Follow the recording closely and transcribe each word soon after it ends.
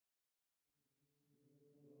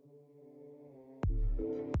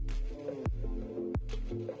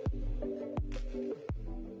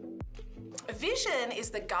vision is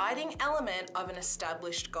the guiding element of an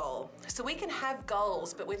established goal. So we can have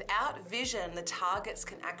goals, but without vision, the targets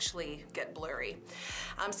can actually get blurry.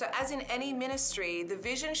 So as in any ministry, the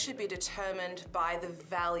vision should be determined by the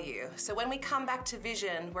value. So when we come back to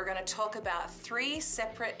vision, we're going to talk about 3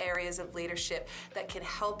 separate areas of leadership that can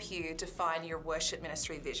help you define your worship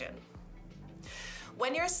ministry vision.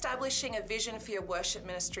 When you're establishing a vision for your worship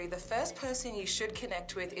ministry, the first person you should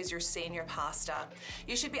connect with is your senior pastor.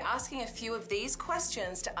 You should be asking a few of these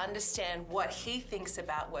questions to understand what he thinks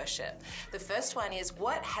about worship. The first one is,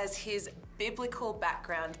 what has his biblical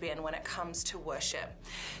background been when it comes to worship?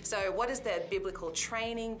 So what has their biblical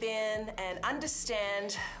training been? And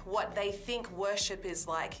understand what they think worship is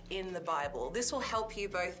like in the Bible. This will help you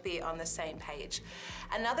both be on the same page.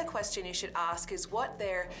 Another question you should ask is what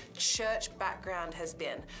their church background has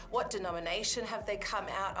been. What denomination have they come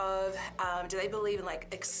out of? Do they believe in like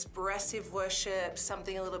expressive worship,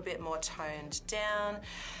 something a little bit more toned down?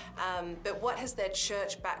 But what has their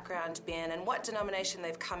church background been, and what denomination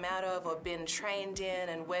they've come out of or been trained in,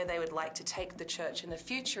 and where they would like to take the church in the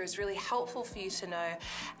future is really helpful for you to know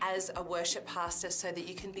as a worship pastor so that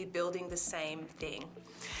you can be building the same thing.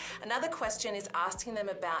 Another question is asking them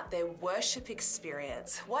about their worship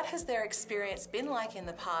experience. What has their experience been like in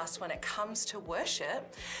the past when it comes to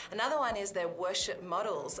worship? Another one is their worship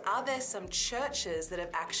models. Are there some churches that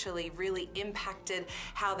have actually really impacted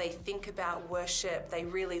how they think about worship? They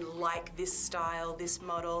really like this style, this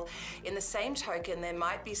model. In the same token, there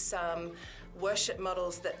might be some worship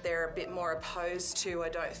models that they're a bit more opposed to or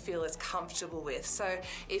don't feel as comfortable with. So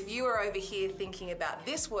if you are over here thinking about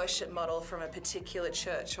this worship model from a particular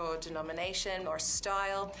church or denomination or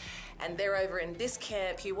style, and they're over in this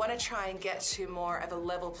camp, you want to try and get to more of a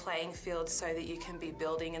level playing field so that you can be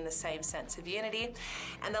building in the same sense of unity.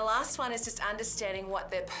 And the last one is just understanding what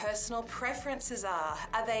their personal preferences are.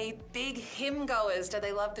 Are they big hymn goers? Do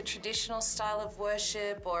they love the traditional style of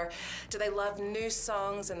worship, or do they love new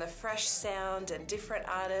songs and the fresh sound and different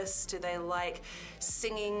artists? Do they like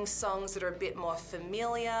singing songs that are a bit more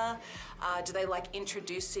familiar? Do they like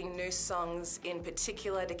introducing new songs in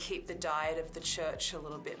particular to keep the diet of the church a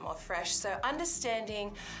little bit more fresh? So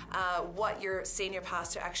understanding what your senior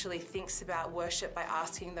pastor actually thinks about worship by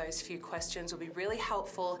asking those few questions will be really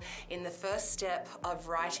helpful in the first step of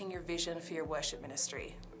writing your vision for your worship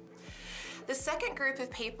ministry. The second group of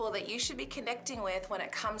people that you should be connecting with when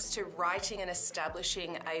it comes to writing and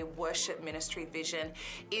establishing a worship ministry vision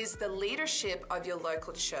is the leadership of your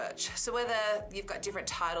local church. So whether you've got different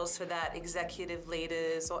titles for that, executive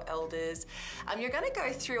leaders or elders, you're going to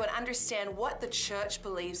go through and understand what the church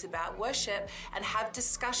believes about worship and have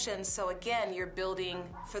discussions. So again, you're building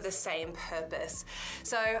for the same purpose.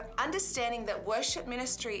 So understanding that worship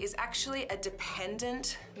ministry is actually a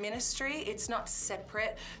dependent ministry. It's not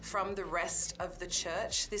separate from the rest of the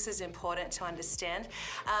church. This is important to understand,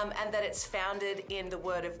 and that it's founded in the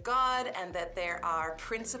Word of God, and that there are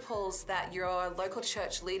principles that your local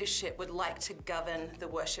church leadership would like to govern the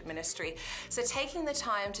worship ministry. So taking the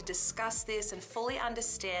time to discuss this and fully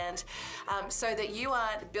understand, so that you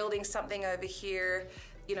aren't building something over here,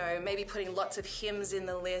 you know, maybe putting lots of hymns in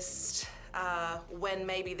the list, when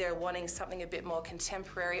maybe they're wanting something a bit more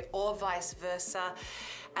contemporary, or vice versa,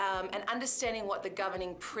 and understanding what the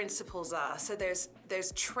governing principles are. So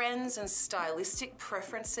there's trends and stylistic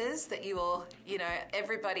preferences that you will,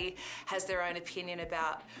 everybody has their own opinion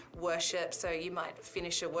about worship. So you might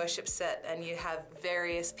finish a worship set and you have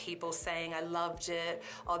various people saying, I loved it,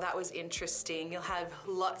 or that was interesting. You'll have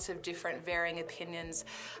lots of different varying opinions,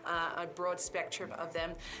 a broad spectrum of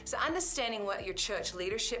them. So understanding what your church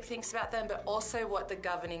leadership thinks about them, but also what the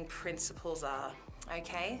governing principles are,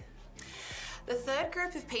 okay? The third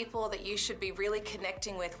group of people that you should be really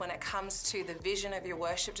connecting with when it comes to the vision of your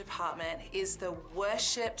worship department is the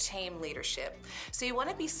worship team leadership. So you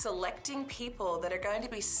want to be selecting people that are going to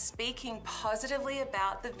be speaking positively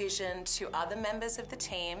about the vision to other members of the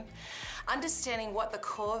team, understanding what the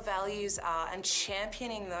core values are and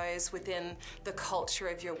championing those within the culture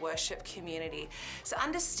of your worship community. So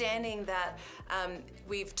understanding that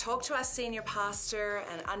we've talked to our senior pastor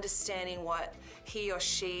and understanding what he or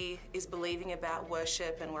she is believing about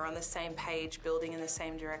worship, and we're on the same page, building in the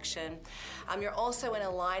same direction. You're also in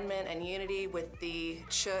alignment and unity with the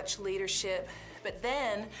church leadership, but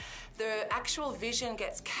then the actual vision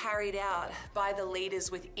gets carried out by the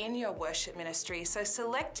leaders within your worship ministry. So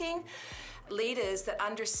selecting leaders that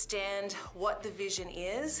understand what the vision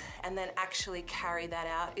is and then actually carry that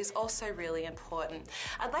out is also really important.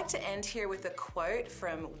 I'd like to end here with a quote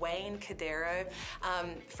from Wayne Cordeiro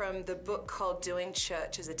from the book called Doing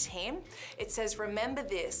Church as a Team. It says, "Remember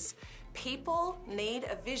this, people need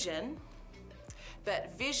a vision,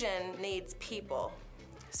 but vision needs people.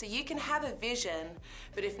 So you can have a vision,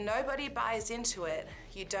 but if nobody buys into it,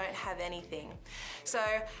 you don't have anything. So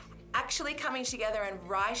actually coming together and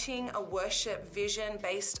writing a worship vision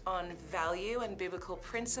based on value and biblical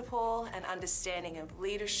principle and understanding of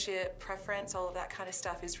leadership, preference, all of that kind of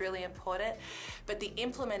stuff is really important. But the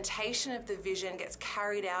implementation of the vision gets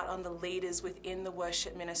carried out on the leaders within the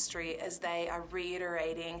worship ministry as they are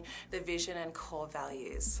reiterating the vision and core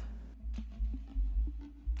values.